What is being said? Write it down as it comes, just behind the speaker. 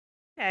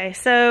Okay,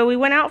 so we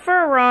went out for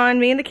a run,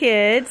 me and the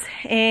kids,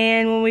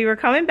 and when we were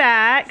coming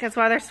back, that's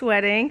why they're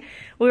sweating,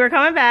 we were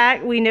coming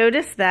back, we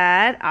noticed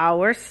that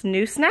our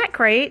new snack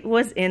crate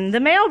was in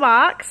the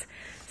mailbox.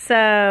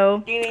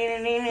 So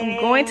I'm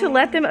going to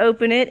let them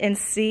open it and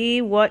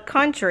see what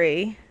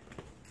country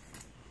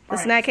the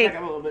snack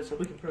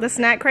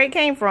crate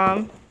came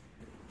from.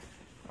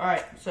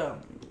 Alright, so,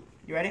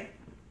 you ready?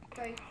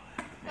 Wait.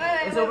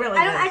 Let's open it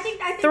like this. I think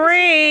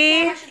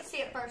 3, I should see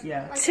it first.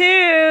 Yeah.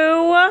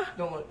 2,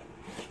 Don't look.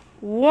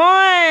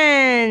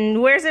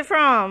 1. Where's it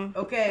from?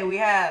 Okay, we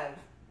have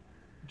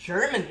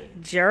Germany.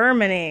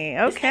 Germany.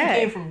 This thing Okay.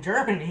 came from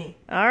Germany.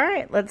 All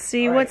right. Let's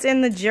see All what's right.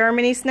 in the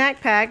Germany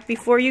snack pack.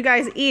 Before you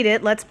guys eat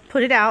it, let's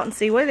put it out and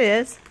see what it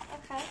is.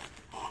 Okay.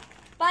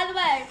 By the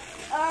way,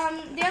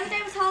 the other day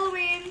was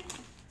Halloween,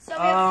 so we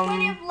have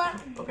plenty of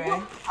left. Okay.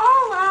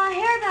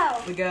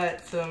 Haribo. We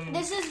got some.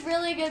 This is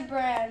really good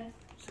brand.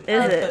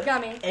 Is it?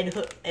 Gummy. Ed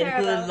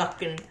Haribo.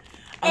 Luckin.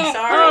 I'm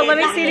sorry. Oh, let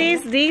me see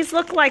these. These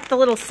look like the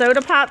little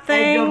soda pop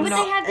things. But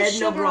they have the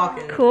sugar on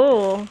it.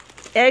 Cool.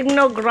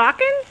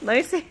 Eggnograken? Let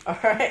me see.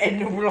 Alright, Ed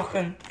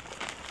Luckin.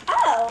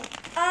 Oh,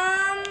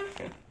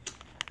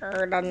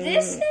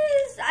 this is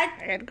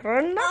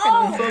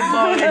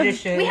Football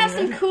edition. we have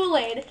some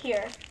Kool-Aid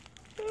here.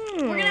 We're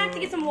gonna have to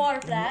get some water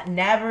for that.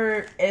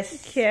 Never Okay.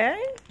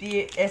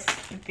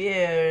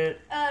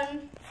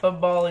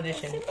 football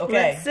edition. Okay.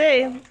 Let's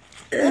see.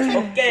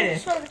 Okay.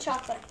 Show the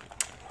chocolate.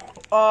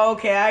 Oh,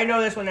 okay, I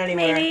know this one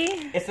anywhere.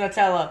 Maybe. It's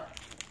Nutella.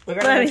 We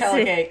got Let a me Nutella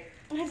see. cake.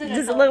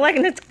 Does it look like a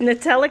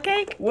Nutella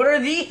cake? What are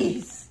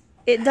these?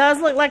 It does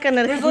look like a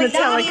There's like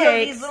Nutella 80 of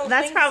cake. these little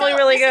That's things. probably So,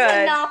 really this good.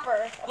 is a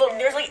Nopper. Look,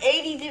 there's like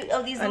 80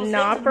 of these A little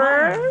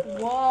Nopper?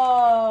 things.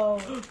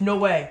 Whoa. No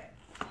way.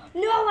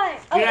 No way.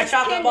 We got a it's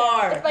chocolate Kinder.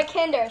 bar. It's by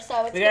Kinder,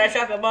 so it's We got a good.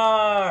 chocolate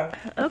bar.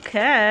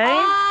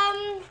 Okay.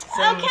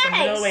 Some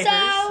Okay, wafers.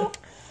 so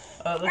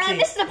Let's see.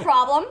 this is a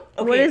problem.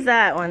 Okay. What is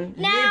that one?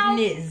 Now-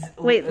 Libniz.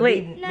 Wait.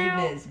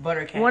 Libniz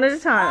butter cake. One at a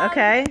time.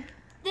 Okay.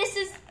 This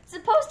is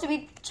supposed to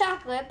be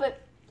chocolate,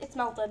 but it's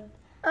melted.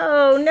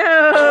 Oh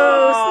no,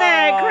 Oh,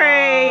 snack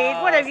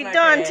crate! What have you snack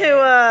done crate. to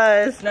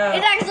us? No.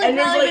 It's actually And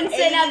there's probably been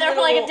sitting out 80 there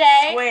for like a little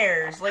day.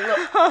 Squares. Like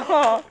look.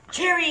 Oh.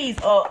 Cherries.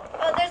 Oh.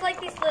 Oh, there's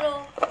like these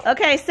little.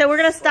 Okay, so we're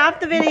gonna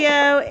stop the video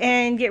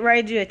and get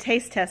ready to do a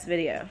taste test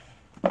video.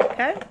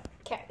 Okay?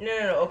 Okay.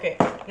 No. Okay.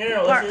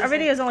 No. Our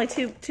video is only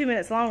two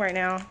minutes long right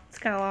now. It's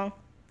kind of long.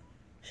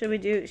 Should we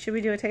do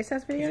a taste test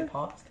Is video? it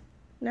paused?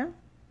 No.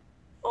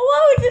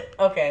 Oh, why would it?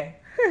 Okay.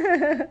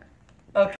 Okay.